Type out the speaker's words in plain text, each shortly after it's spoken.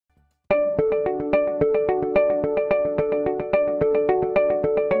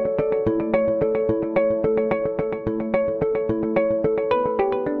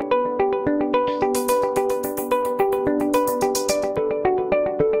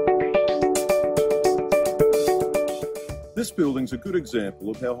This building's a good example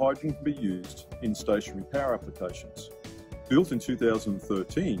of how hydrogen can be used in stationary power applications. Built in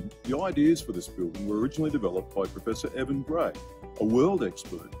 2013, the ideas for this building were originally developed by Professor Evan Gray, a world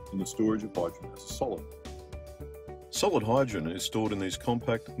expert in the storage of hydrogen as a solid. Solid hydrogen is stored in these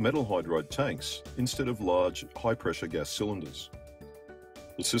compact metal hydride tanks instead of large high-pressure gas cylinders.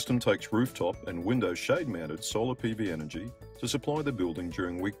 The system takes rooftop and window shade-mounted solar PV energy to supply the building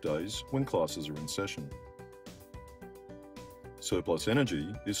during weekdays when classes are in session. Surplus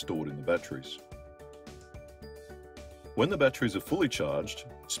energy is stored in the batteries. When the batteries are fully charged,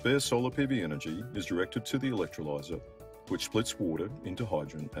 spare solar PV energy is directed to the electrolyzer, which splits water into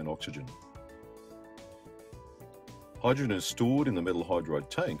hydrogen and oxygen. Hydrogen is stored in the metal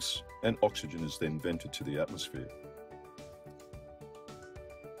hydride tanks, and oxygen is then vented to the atmosphere.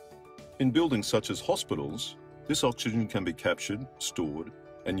 In buildings such as hospitals, this oxygen can be captured, stored,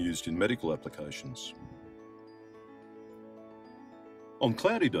 and used in medical applications. On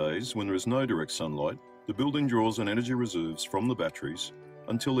cloudy days, when there is no direct sunlight, the building draws on energy reserves from the batteries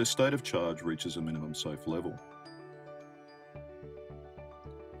until their state of charge reaches a minimum safe level.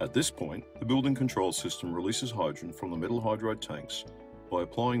 At this point, the building control system releases hydrogen from the metal hydride tanks by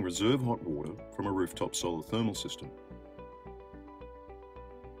applying reserve hot water from a rooftop solar thermal system.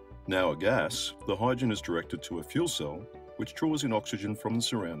 Now a gas, the hydrogen is directed to a fuel cell which draws in oxygen from the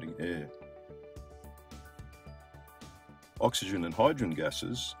surrounding air. Oxygen and hydrogen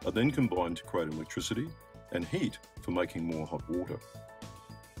gases are then combined to create electricity and heat for making more hot water.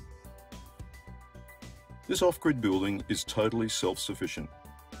 This off-grid building is totally self-sufficient.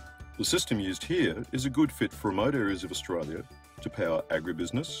 The system used here is a good fit for remote areas of Australia to power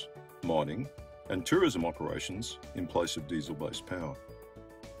agribusiness, mining and tourism operations in place of diesel-based power.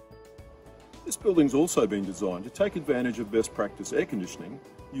 This building's also been designed to take advantage of best practice air conditioning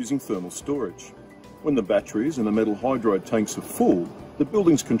using thermal storage. When the batteries and the metal hydride tanks are full, the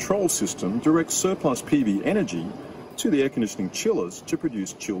building's control system directs surplus PV energy to the air conditioning chillers to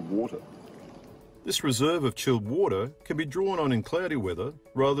produce chilled water. This reserve of chilled water can be drawn on in cloudy weather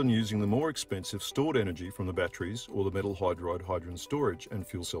rather than using the more expensive stored energy from the batteries or the metal hydride hydrogen storage and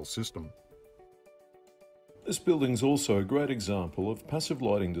fuel cell system. This building's also a great example of passive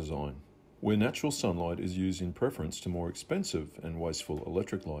lighting design, where natural sunlight is used in preference to more expensive and wasteful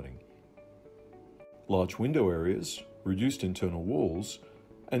electric lighting. Large window areas, reduced internal walls,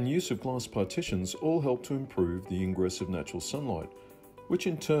 and use of glass partitions all help to improve the ingress of natural sunlight, which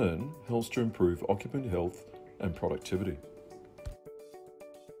in turn helps to improve occupant health and productivity.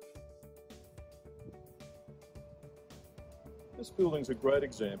 This building's a great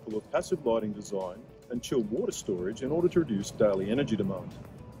example of passive lighting design and chilled water storage in order to reduce daily energy demand.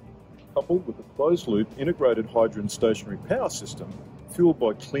 Coupled with a closed-loop integrated hydrogen stationary power system fueled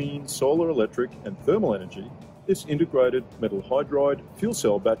by clean solar, electric and thermal energy, this integrated metal hydride fuel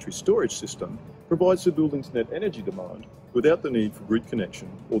cell battery storage system provides the building's net energy demand without the need for grid connection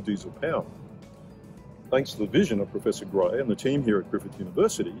or diesel power. Thanks to the vision of Professor Gray and the team here at Griffith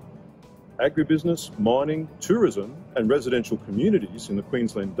University, agribusiness, mining, tourism and residential communities in the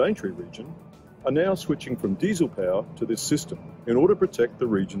Queensland Daintree region are now switching from diesel power to this system in order to protect the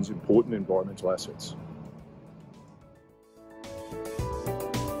region's important environmental assets.